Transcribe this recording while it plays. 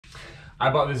I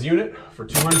bought this unit for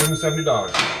 $270.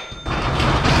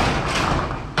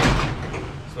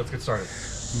 So let's get started.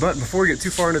 But before we get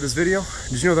too far into this video,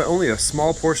 did you know that only a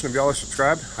small portion of y'all are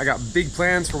subscribed? I got big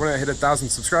plans for when I hit 1,000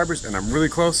 subscribers, and I'm really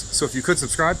close, so if you could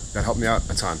subscribe, that'd help me out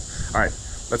a ton. All right,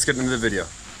 let's get into the video.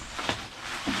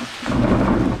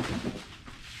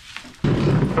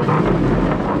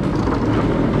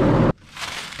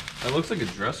 That looks like a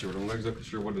dresser, but I'm not exactly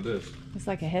sure what it is. It's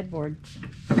like a headboard.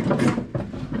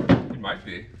 It might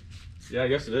be. Yeah, I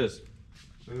guess it is.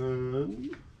 Okay.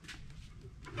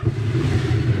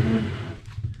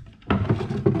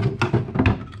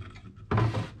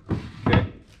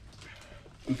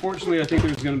 Unfortunately, I think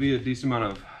there's going to be a decent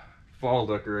amount of fall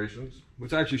decorations,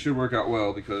 which actually should work out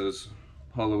well because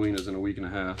Halloween is in a week and a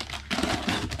half.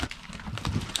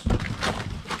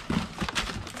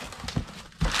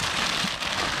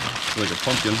 It's like a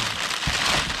pumpkin.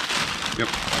 Yep.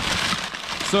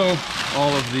 So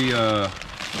all of the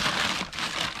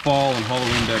fall and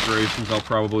Halloween decorations I'll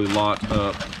probably lot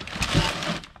up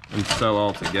and sell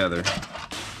all together,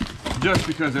 just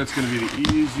because that's going to be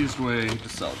the easiest way to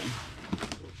sell them.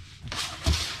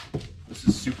 This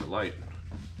is super light.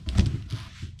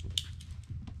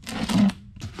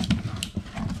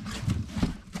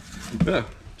 Yeah,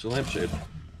 it's a lampshade.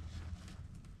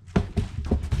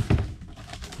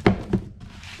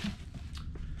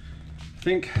 I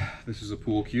think this is a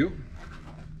pool cue.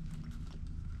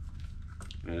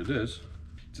 And it is.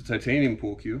 It's a titanium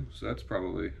pool cue, so that's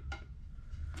probably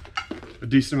a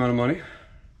decent amount of money.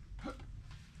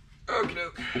 Okie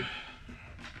doke.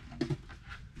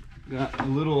 Got a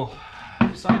little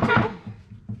side table.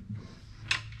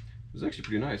 It's actually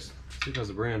pretty nice. Let's see if it has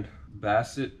a brand.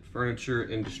 Bassett Furniture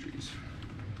Industries.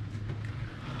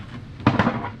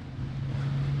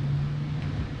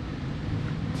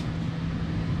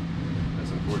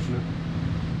 That's unfortunate.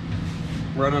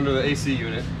 Right under the AC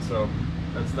unit, so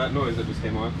that's that noise that just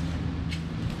came on.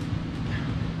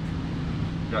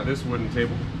 Got this wooden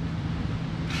table.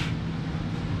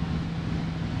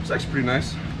 It's actually pretty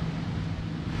nice.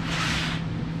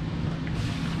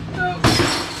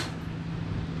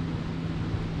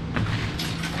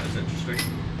 That's interesting.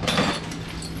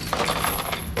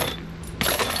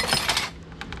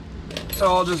 It's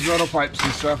all just metal pipes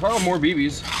and stuff. Oh, more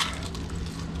BBs.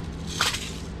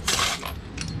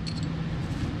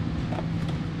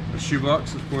 A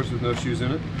shoebox, of course, with no shoes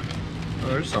in it. Oh,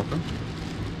 there's something.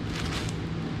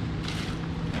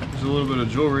 There's a little bit of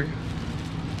jewelry,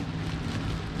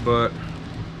 but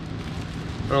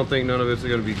I don't think none of it's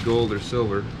going to be gold or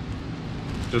silver.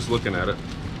 Just looking at it.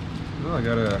 Oh, I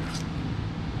got a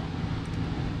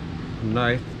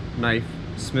knife,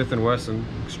 Smith & Wesson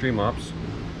Extreme Ops.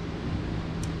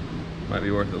 Might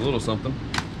be worth a little something.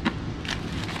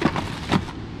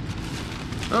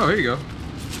 Oh, here you go.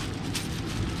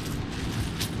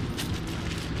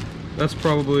 That's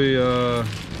probably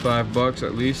 $5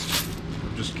 at least,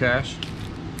 just cash.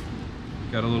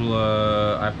 Got a little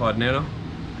iPod Nano.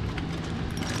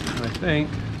 And I think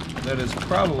that is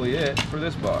probably it for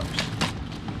this box.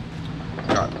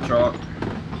 Got the chalk.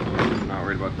 Not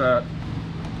worried about that.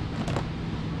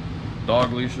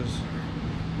 Dog leashes.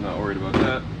 Not worried about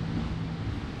that.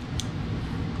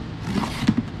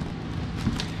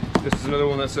 This is another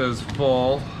one that says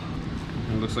fall.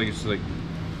 It looks like it's like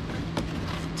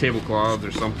tablecloths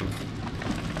or something.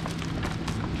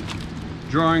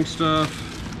 Drawing stuff.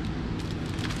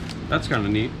 That's kind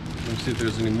of neat. Let's see if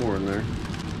there's any more in there.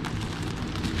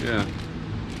 Yeah.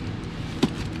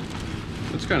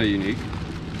 That's kind of unique.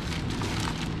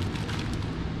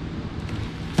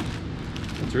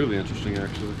 That's really interesting,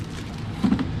 actually.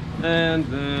 And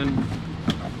then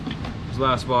this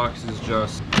last box is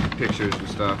just pictures and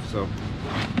stuff, so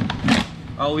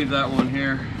I'll leave that one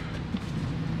here.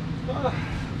 Let's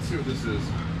see what this is.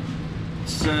 It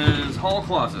says hall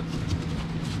closet.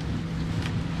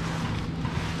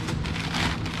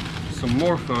 Some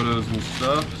more photos and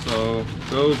stuff, so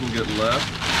those will get left.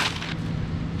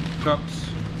 Cups,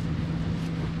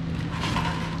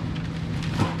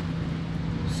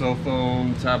 cell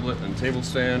phone, tablet, and table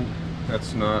stand.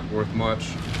 That's not worth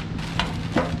much.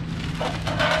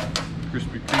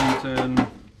 Krispy Kreme tin,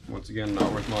 once again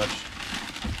not worth much.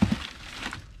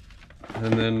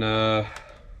 And then a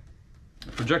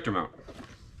projector mount,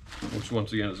 which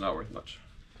once again is not worth much.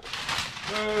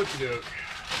 Okey-doke.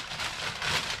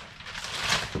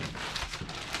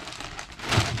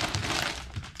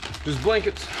 There's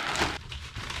blankets. What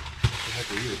the heck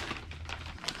are you?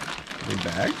 Any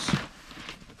bags?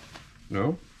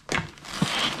 No?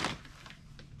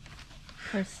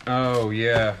 Oh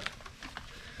yeah.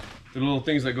 The little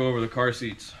things that go over the car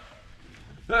seats.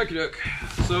 Okie doke.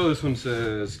 So this one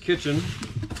says kitchen.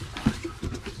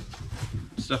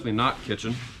 It's definitely not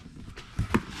kitchen.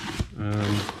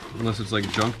 Unless it's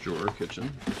like junk drawer kitchen.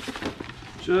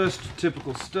 Just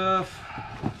typical stuff.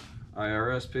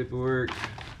 IRS paperwork.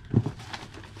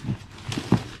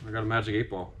 I got a magic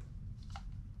 8-ball.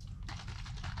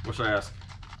 What should I ask?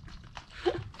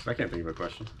 I can't think of a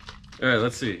question. Alright,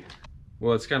 let's see.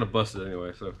 Well, it's kind of busted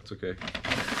anyway, so it's okay.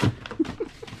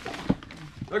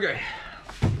 Okay.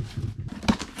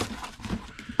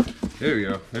 There we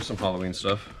go. There's some Halloween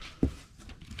stuff.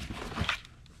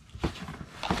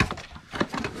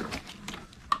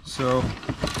 So,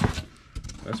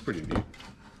 that's pretty neat.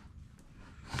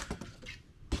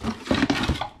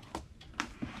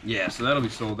 Yeah, so that'll be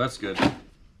sold. That's good.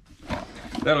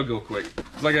 That'll go quick.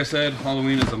 Like I said,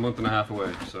 Halloween is a month and a half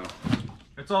away, so.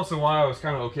 It's also why I was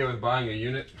kind of okay with buying a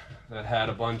unit that had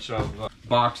a bunch of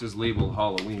boxes labeled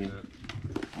Halloween.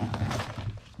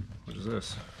 What is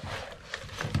this?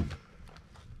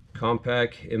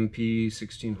 Compact MP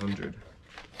 1600.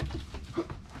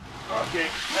 Okay,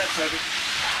 that's heavy.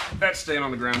 That's staying on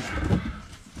the ground.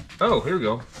 Oh, here we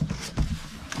go.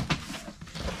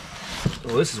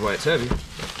 Well, this is why it's heavy.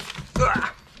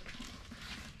 Ah!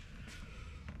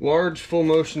 Large full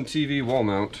motion TV wall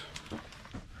mount.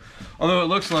 Although it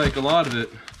looks like a lot of it,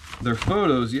 they're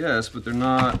photos, yes, but they're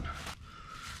not.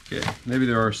 Okay, maybe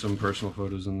there are some personal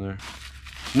photos in there.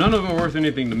 None of them are worth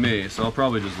anything to me, so I'll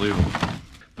probably just leave them.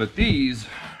 But these,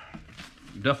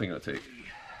 I'm definitely gonna take.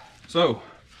 So,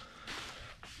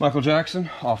 Michael Jackson,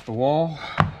 Off the Wall.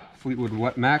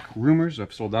 Fleetwood Mac, Rumors,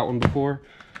 I've sold that one before.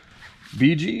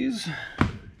 Bee Gees,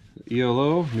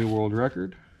 ELO, New World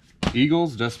Record.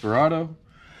 Eagles, Desperado.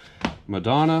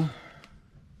 Madonna.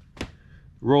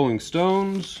 Rolling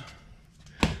Stones.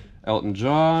 Elton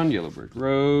John, Yellow Brick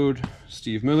Road.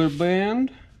 Steve Miller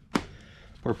Band.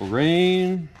 Purple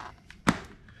Rain.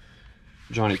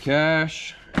 Johnny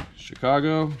Cash.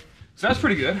 Chicago. So that's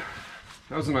pretty good.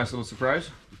 That was a nice little surprise.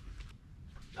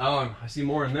 Oh, and I see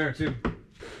more in there too.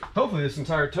 Hopefully this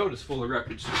entire tote is full of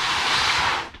records.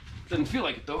 Doesn't feel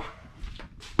like it though.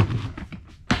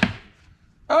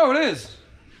 Oh, it is!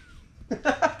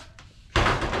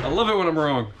 I love it when I'm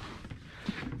wrong.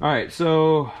 Alright,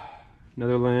 so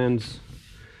Netherlands,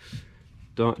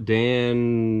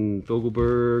 Dan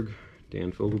Fogelberg,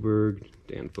 Dan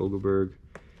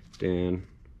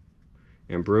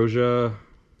Ambrosia,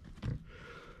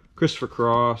 Christopher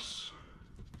Cross,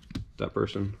 that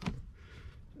person,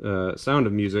 Sound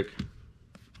of Music,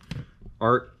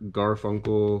 Art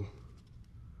Garfunkel,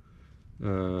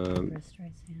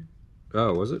 Streisand.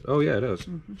 Oh, was it? Oh yeah, it is.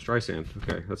 Streisand.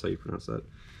 Okay, that's how you pronounce that.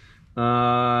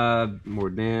 More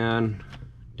Dan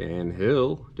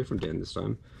Hill, different Dan this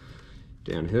time.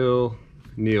 Dan Hill,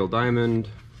 Neil Diamond,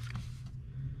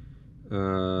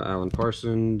 Alan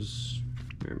Parsons,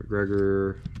 Mary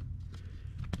McGregor.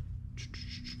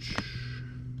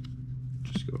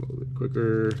 Just go a little bit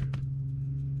quicker.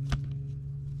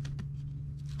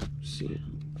 See.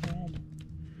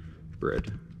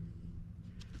 Bread.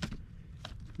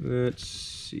 Let's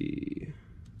see.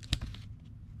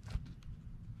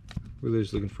 We're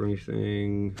just looking for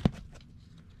anything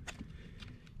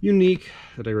unique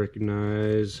that I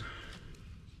recognize.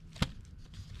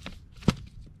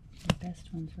 The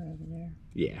best ones are over there.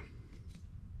 Yeah.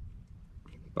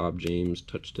 Bob James,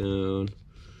 Touchdown.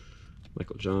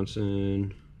 Michael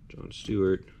Johnson, Jon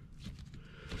Stewart,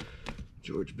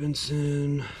 George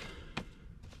Benson.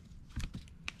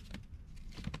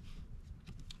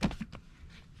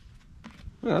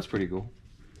 Oh, that's pretty cool.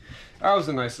 That was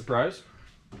a nice surprise.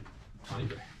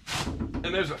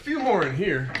 And there's a few more in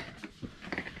here.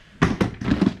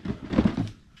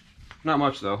 Not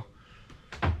much though.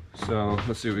 So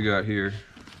let's see what we got here.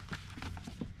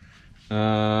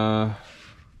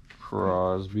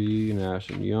 Crosby,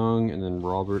 Nash and Young, and then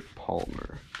Robert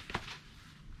Palmer.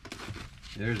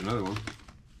 There's another one.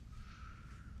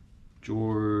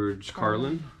 George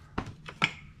Carlin. What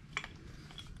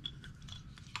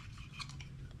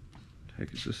the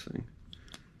heck is this thing?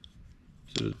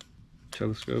 Is it a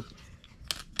telescope?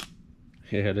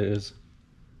 Yeah, it is.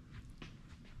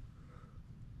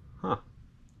 Huh.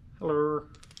 Hello.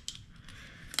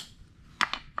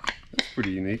 That's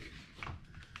pretty unique.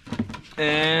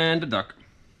 And a duck.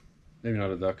 Maybe not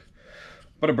a duck,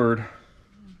 but a bird.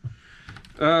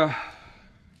 The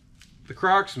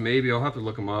Crocs, maybe. I'll have to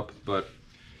look them up, but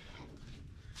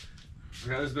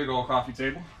we got this big old coffee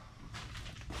table,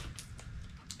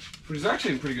 which is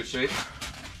actually in pretty good shape.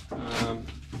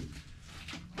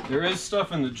 There is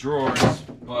stuff in the drawers,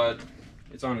 but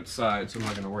it's on its side, so I'm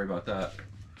not going to worry about that.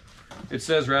 It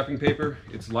says wrapping paper.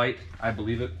 It's light. I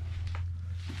believe it.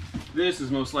 This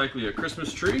is most likely a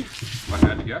Christmas tree, if I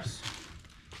had to guess.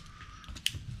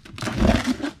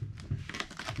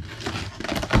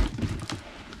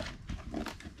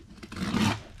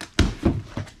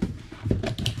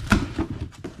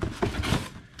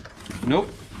 Nope.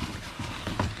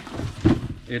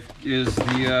 It is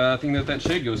the thing that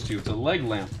shade goes to. It's a leg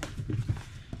lamp.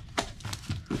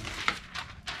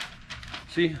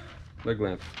 See? Leg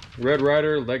lamp. Red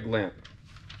Ryder leg lamp.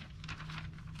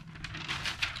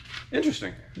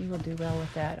 Interesting. You will do well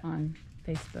with that on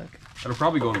Facebook. That'll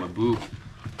probably go in my booth.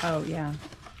 Oh, yeah.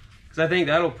 Because I think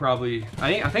that'll probably...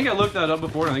 I think I looked that up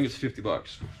before, and I think it's 50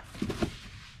 bucks.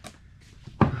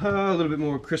 A little bit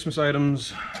more Christmas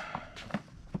items.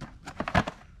 What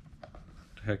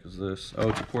the heck is this? Oh,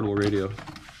 it's a portable radio.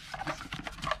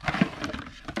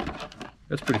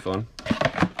 That's pretty fun.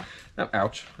 Oh,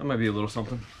 ouch. That might be a little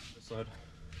something. This side.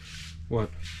 What?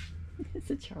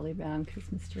 It's a Charlie Brown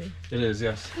Christmas tree. It is,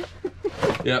 yes.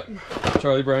 Yep.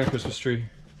 Charlie Brown Christmas tree.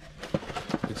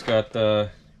 It's got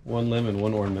one limb and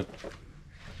one ornament.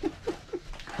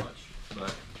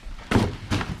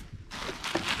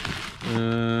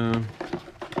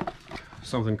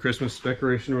 Something Christmas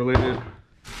decoration related.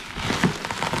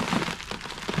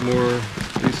 More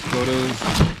recent photos.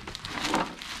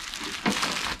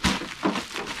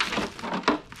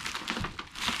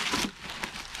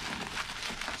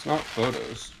 It's not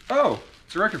photos. Oh,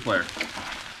 it's a record player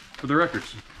for the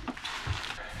records.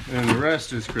 And the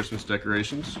rest is Christmas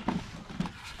decorations.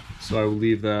 So I will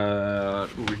leave that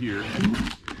over here.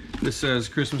 This says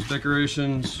Christmas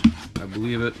decorations. I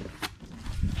believe it.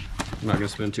 I'm not going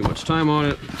to spend too much time on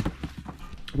it.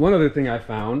 One other thing I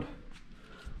found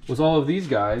was all of these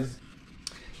guys.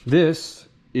 This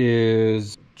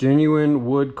is genuine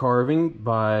wood carving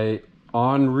by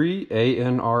Henri,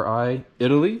 A-N-R-I,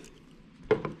 Italy.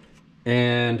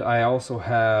 And I also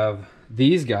have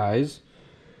these guys,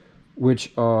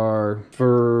 which are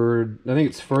I think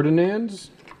it's Ferdinand's.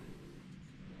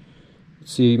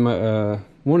 See, my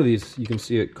one of these, you can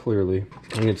see it clearly.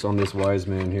 I think it's on this wise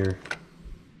man here.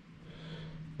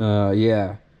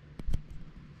 Yeah.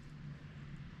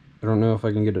 I don't know if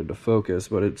I can get it to focus,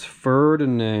 but it's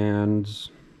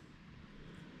Ferdinand's.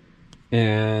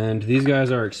 And these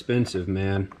guys are expensive,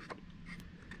 man.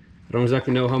 I don't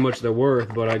exactly know how much they're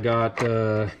worth, but I got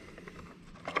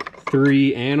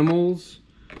 3 animals.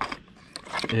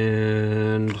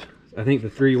 And I think the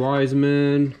 3 wise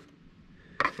men.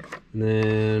 And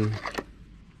then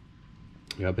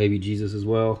I got baby Jesus as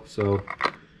well. So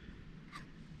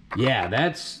yeah,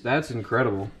 that's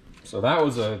incredible. So that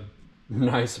was a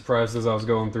nice surprise as I was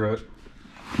going through it.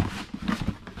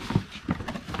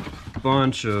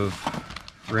 Bunch of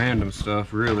random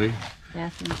stuff, really.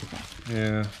 Bathroom stuff.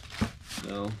 Yeah.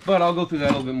 So, but I'll go through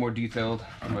that a little bit more detailed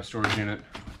in my storage unit.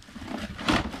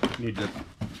 Need to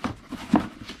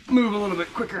move a little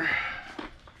bit quicker.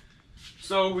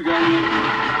 So we got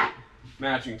a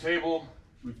matching table.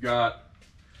 We've got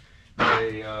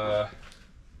a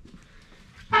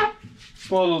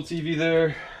small little TV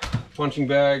there, punching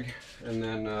bag, and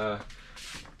then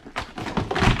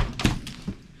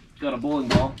got a bowling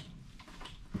ball.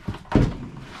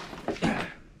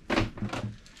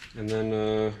 And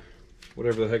then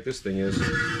whatever the heck this thing is.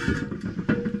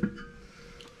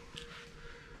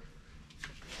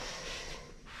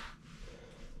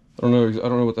 I don't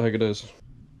know what the heck it is.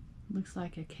 Looks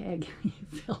like a keg you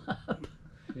fill up.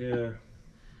 Yeah.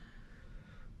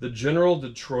 The General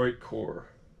Detroit Corps.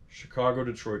 Chicago,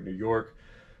 Detroit, New York.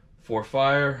 For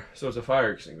fire. So it's a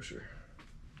fire extinguisher.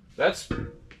 That's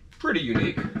pretty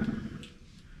unique.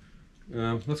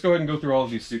 Let's go ahead and go through all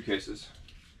of these suitcases.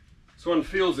 This one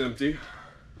feels empty.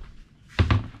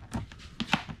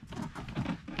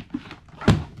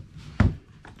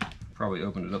 Probably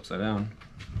opened it upside down.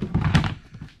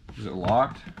 Is it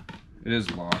locked? It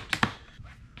is locked.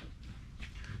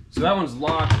 So that one's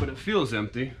locked, but it feels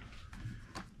empty.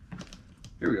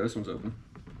 Here we go, this one's open.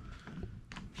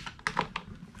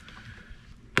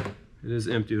 It is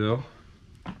empty though.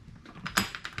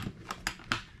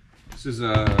 This is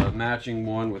a matching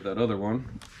one with that other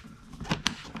one.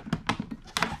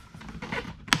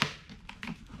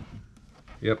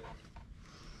 Yep.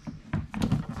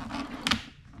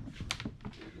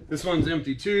 This one's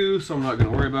empty too, so I'm not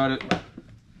going to worry about it.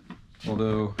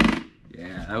 Although,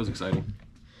 yeah, that was exciting.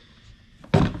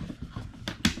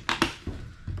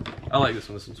 I like this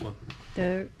one. This one's fun.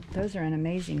 Those are in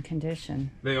amazing condition.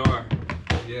 They are,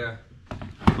 yeah.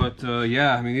 But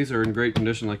yeah, I mean, these are in great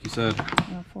condition, like you said.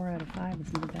 Well, 4 out of 5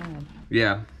 is not bad.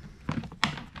 Yeah.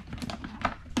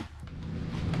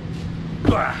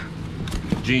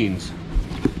 Jeans.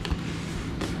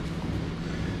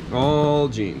 All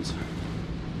jeans.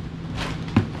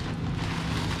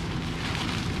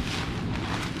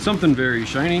 Something very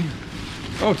shiny.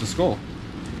 Oh, it's a skull.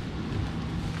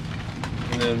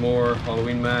 And then more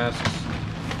Halloween masks.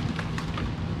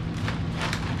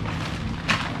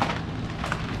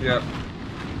 Yep,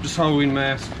 just Halloween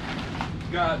mask.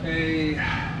 Got a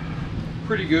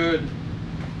pretty good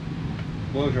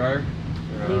blow dryer.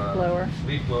 Leaf blower.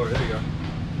 Leaf blower, there you go.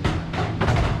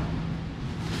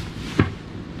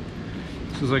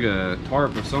 This is like a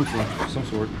tarp of some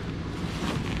sort.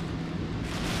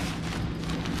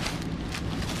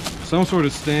 Some sort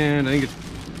of stand. I think it's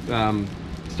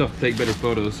stuff to take better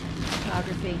photos.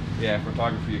 Photography. Yeah,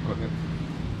 photography equipment.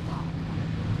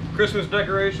 Christmas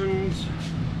decorations.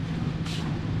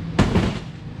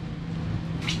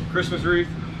 Christmas wreath.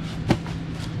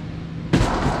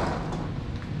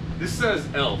 This says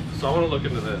elf, so I want to look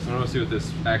into this. I want to see what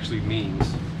this actually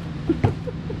means.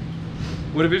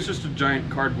 What if it's just a giant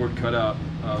cardboard cutout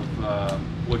of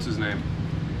what's his name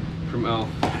from Elf?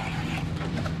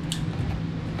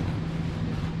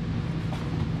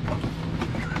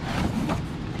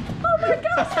 Oh my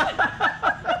gosh!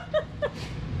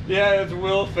 Yeah, it's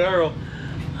Will Ferrell.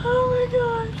 Oh my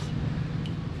gosh!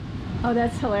 Oh,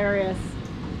 that's hilarious.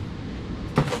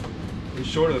 He's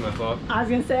shorter than I thought. I was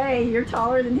gonna say, you're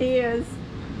taller than he is.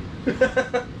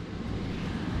 Oh,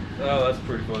 that's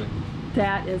pretty funny.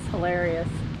 That is hilarious.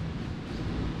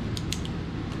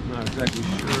 Not exactly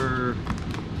sure.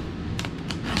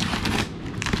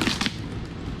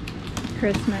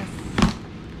 Christmas.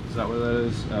 Is that what that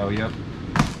is? Oh, yep.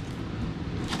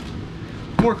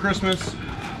 More Christmas,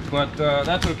 but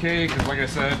that's okay because, like I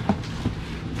said,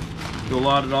 you'll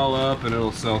lot it all up and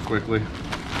it'll sell quickly.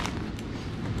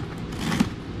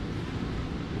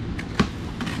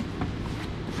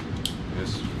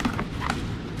 This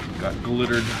got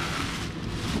glittered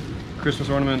Christmas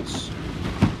ornaments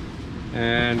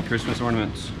and Christmas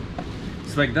ornaments.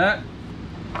 It's like that.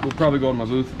 We'll probably go in my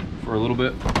booth for a little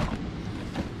bit.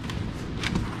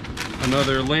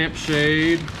 Another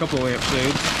lampshade, a couple of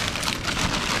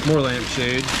lampshades, more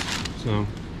lampshades. So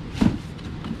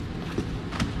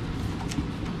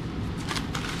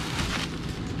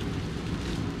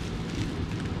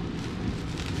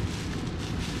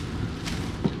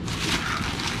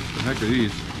what the heck are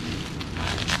these?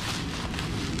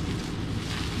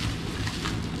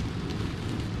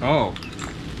 Oh,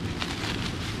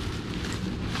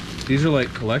 these are like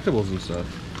collectibles and stuff,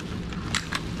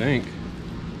 I think.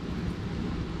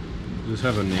 Does this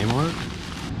have a name on it?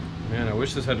 Man, I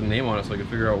wish this had a name on it so I could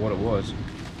figure out what it was.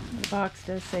 The box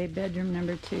does say bedroom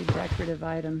number 2, decorative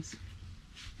items.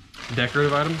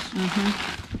 Decorative items?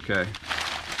 Mm-hmm. Okay.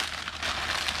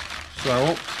 So I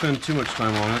won't spend too much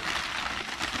time on it.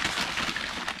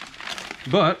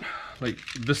 But, like,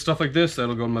 this stuff like this,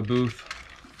 that'll go in my booth.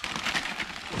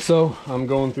 So, I'm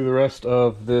going through the rest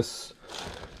of this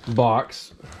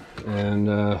box. And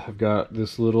I've got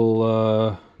this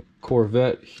little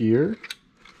Corvette here,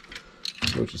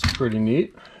 which is pretty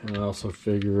neat. And I also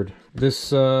figured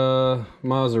this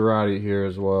Maserati here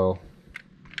as well.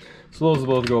 So those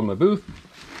will both go in my booth.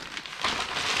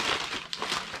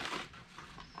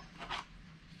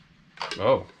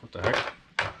 Oh, what the heck?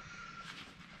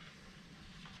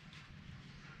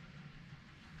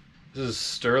 This is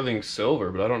sterling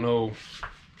silver, but I don't know.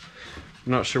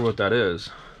 I'm not sure what that is.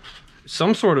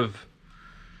 Some sort of,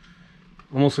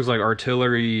 almost looks like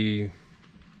artillery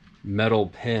metal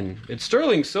pin. It's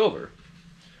sterling silver.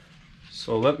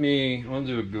 So I want to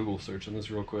do a Google search on this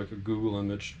real quick, a Google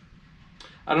image.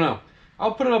 I don't know.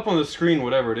 I'll put it up on the screen,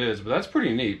 whatever it is, but that's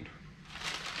pretty neat.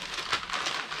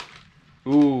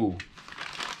 Ooh.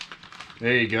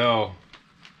 There you go.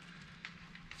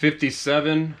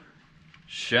 57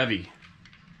 Chevy.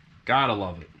 Gotta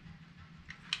love it.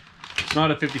 It's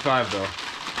not a 55 though.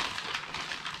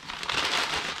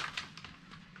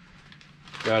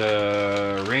 Got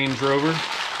a Range Rover.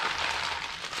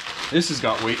 This has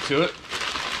got weight to it.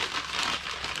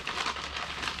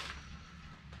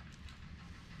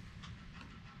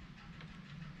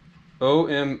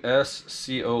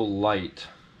 OMSCO Light.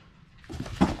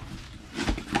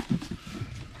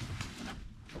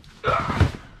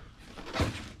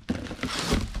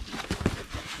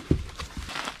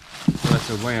 That's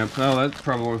a lamp. Oh, that's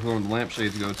probably where the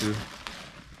lampshades go to.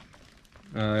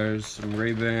 There's some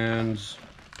Ray-Bans.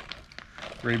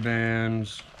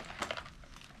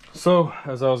 So,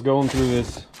 as I was going through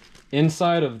this,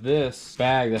 inside of this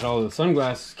bag that all the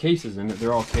sunglass cases in it,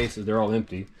 they're all cases, they're all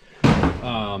empty.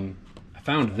 I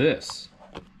found this.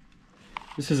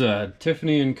 This is a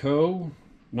Tiffany & Co.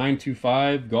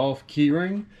 925 golf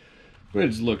keyring.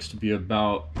 which looks to be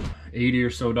about $80 or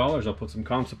so. I'll put some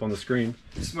comps up on the screen.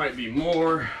 This might be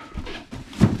more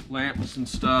lamps and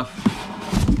stuff.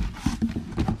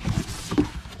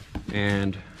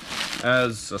 And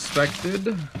as suspected,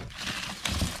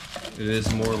 it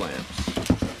is more lamps.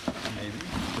 Maybe.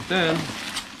 But then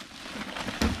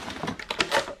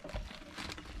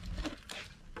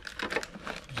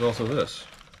there's also this,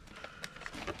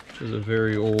 which is a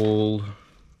very old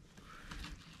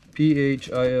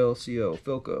PHILCO,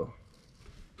 Philco.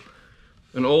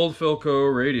 An old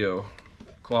Philco radio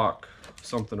clock,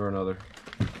 something or another.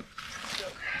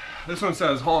 This one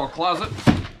says hall closet,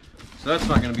 so that's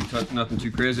not going to be nothing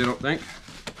too crazy, I don't think.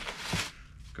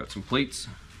 Got some plates.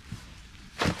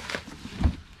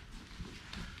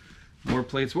 More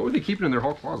plates. What were they keeping in their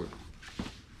hall closet?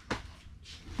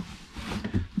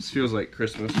 This feels like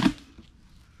Christmas.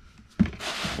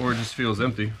 Or it just feels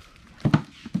empty.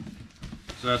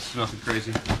 So that's nothing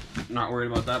crazy. Not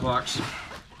worried about that box.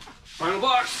 Final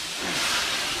box.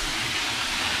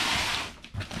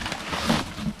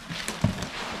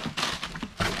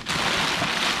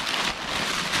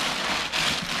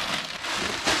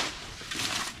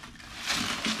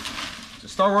 It's a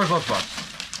Star Wars lunchbox.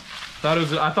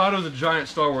 I thought it was a giant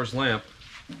Star Wars lamp.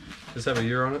 Does this have a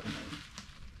year on it?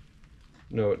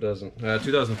 No, it doesn't.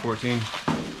 2014.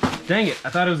 Dang it! I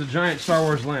thought it was a giant Star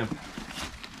Wars lamp.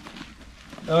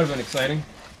 That would have been exciting.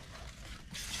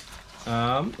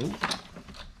 Ooh.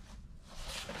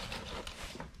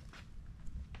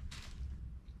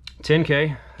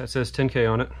 $10K. That says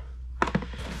 $10K on it.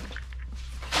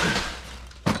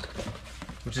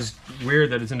 Which is weird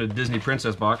that it's in a Disney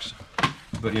Princess box.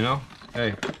 But you know,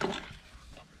 hey.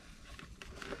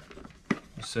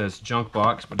 It says junk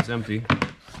box, but it's empty.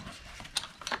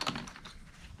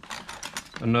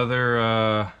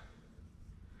 Another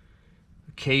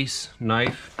case,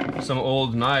 knife. Some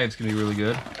old knives can be really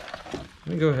good.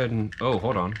 Let me go ahead and, oh,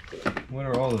 hold on. What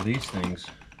are all of these things?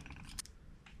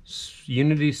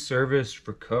 Unity Service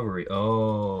Recovery.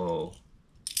 Oh.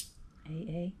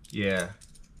 AA? Yeah.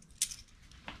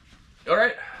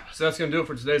 Alright, so that's going to do it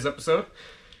for today's episode.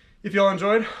 If y'all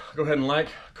enjoyed, go ahead and like,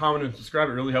 comment, and subscribe.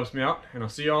 It really helps me out. And I'll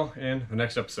see y'all in the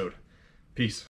next episode. Peace.